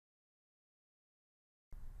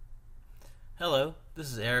Hello,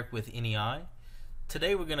 this is Eric with NEI.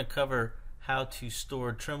 Today we're going to cover how to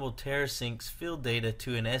store Trimble TerraSync's field data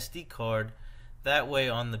to an SD card. That way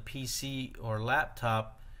on the PC or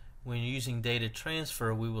laptop, when you're using data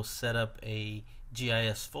transfer, we will set up a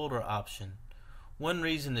GIS folder option. One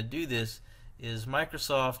reason to do this is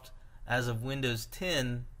Microsoft, as of Windows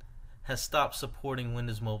 10, has stopped supporting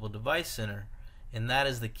Windows Mobile Device Center, and that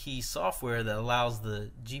is the key software that allows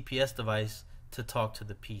the GPS device to talk to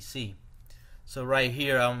the PC. So right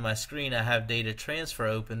here on my screen I have data transfer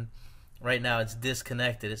open. Right now it's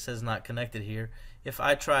disconnected. It says not connected here. If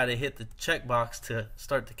I try to hit the checkbox to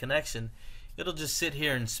start the connection, it'll just sit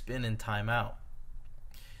here and spin in timeout.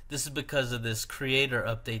 This is because of this creator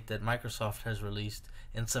update that Microsoft has released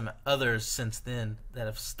and some others since then that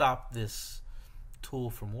have stopped this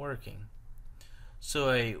tool from working.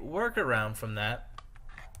 So a workaround from that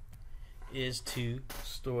is to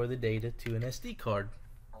store the data to an SD card.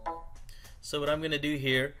 So what I'm going to do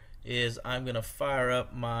here is I'm going to fire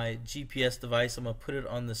up my GPS device. I'm going to put it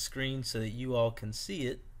on the screen so that you all can see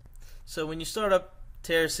it. So when you start up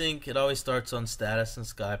TerraSync, it always starts on status and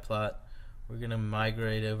skyplot. We're going to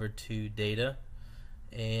migrate over to data,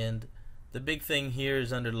 and the big thing here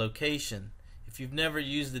is under location. If you've never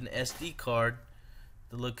used an SD card,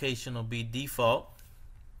 the location will be default.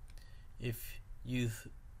 If you've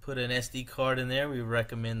put an SD card in there, we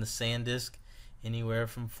recommend the SanDisk, anywhere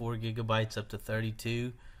from 4 gigabytes up to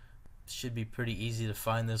 32. Should be pretty easy to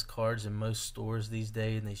find those cards in most stores these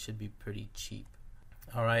days, and they should be pretty cheap.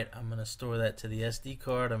 Alright, I'm going to store that to the SD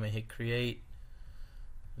card. I'm going to hit create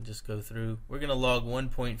and just go through. We're going to log 1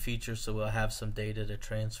 point feature, so we'll have some data to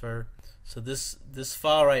transfer. So this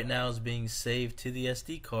file right now is being saved to the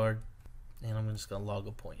SD card, and I'm just going to log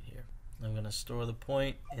a point here. I'm going to store the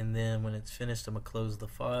point, and then when it's finished I'm going to close the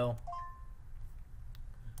file.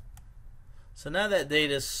 So now that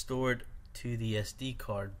data is stored to the SD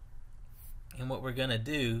card, and what we're going to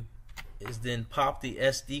do is then pop the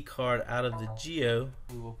SD card out of the Geo.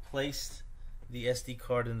 We will place the SD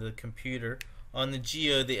card into the computer. On the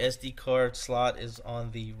Geo, the SD card slot is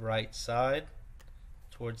on the right side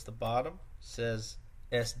towards the bottom. It says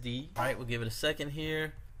SD. Alright, we'll give it a second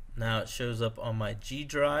here. Now it shows up on my G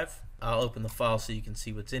drive. I'll open the file so you can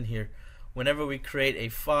see what's in here. Whenever we create a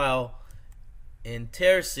file in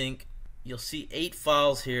TerraSync, you'll see 8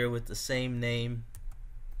 files here with the same name.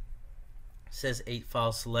 It says 8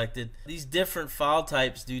 files selected. These different file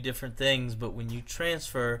types do different things, but when you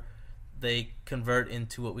transfer, they convert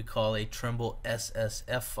into what we call a Trimble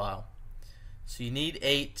SSF file. So you need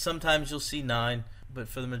 8. Sometimes you'll see 9, but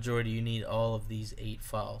for the majority you need all of these 8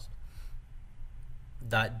 files.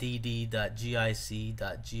 .dd, .gic,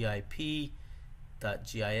 .gip,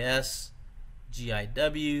 .gis,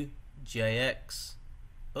 GIW, GIX,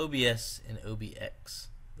 OBS, and OBX.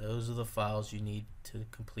 Those are the files you need to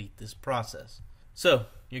complete this process. So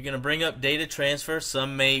you're going to bring up data transfer.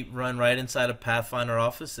 Some may run right inside of Pathfinder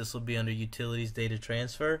Office. This will be under Utilities Data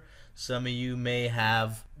Transfer. Some of you may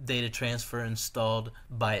have data transfer installed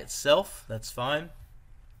by itself. That's fine.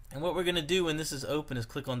 And what we're going to do when this is open is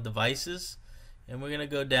click on Devices, and we're going to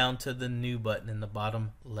go down to the New button in the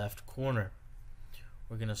bottom left corner.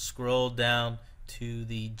 We're going to scroll down to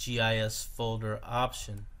the GIS folder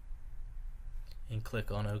option and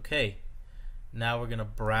click on OK. Now we're going to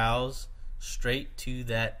browse straight to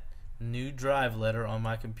that new drive letter on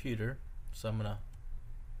my computer. So I'm going to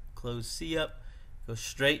close C up, go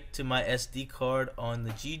straight to my SD card on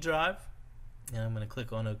the G drive, and I'm going to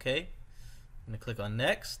click on OK. I'm going to click on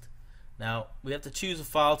Next. Now we have to choose a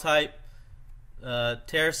file type.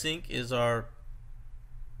 TerraSync is our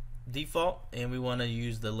default, and we want to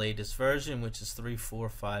use the latest version, which is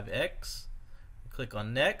 345X. Click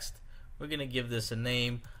on Next. We're going to give this a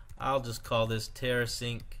name. I'll just call this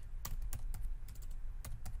TerraSync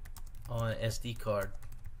on SD card,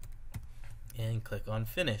 and click on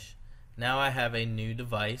Finish. Now I have a new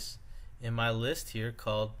device in my list here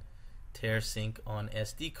called TerraSync on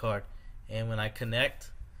SD card, and when I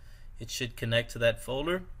connect, it should connect to that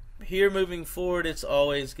folder. Here moving forward, it's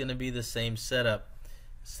always going to be the same setup.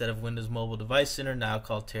 Instead of Windows Mobile Device Center, now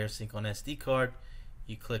called TerraSync on SD card,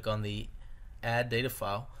 you click on the Add Data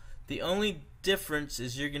File. The only difference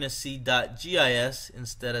is you're going to see .gis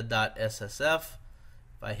instead of .ssf.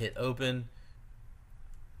 If I hit Open,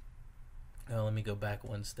 let me go back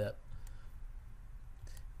one step.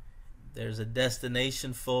 There's a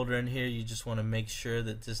destination folder in here. You just want to make sure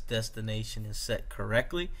that this destination is set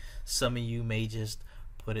correctly. Some of you may just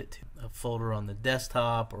put it to a folder on the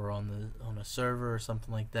desktop or on a server or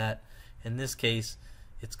something like that. In this case,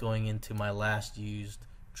 it's going into my last used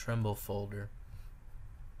Trimble folder.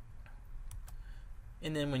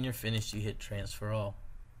 and then when you're finished you hit transfer all.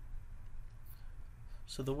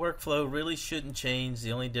 So the workflow really shouldn't change.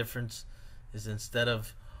 The only difference is instead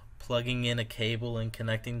of plugging in a cable and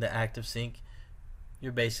connecting to ActiveSync,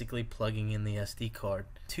 you're basically plugging in the SD card.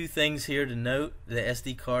 Two things here to note: the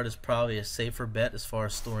SD card is probably a safer bet as far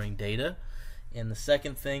as storing data, and the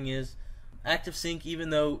second thing is ActiveSync, even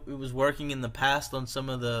though it was working in the past on some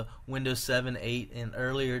of the Windows 7, 8, and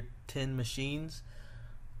earlier 10 machines,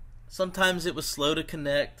 sometimes it was slow to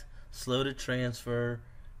connect, slow to transfer,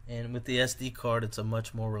 and with the SD card it's a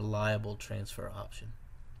much more reliable transfer option.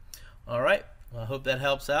 Alright, well, I hope that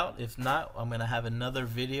helps out. If not, I'm going to have another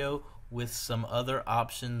video with some other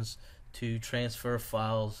options to transfer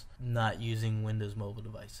files not using Windows Mobile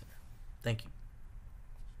Device Center. Thank you.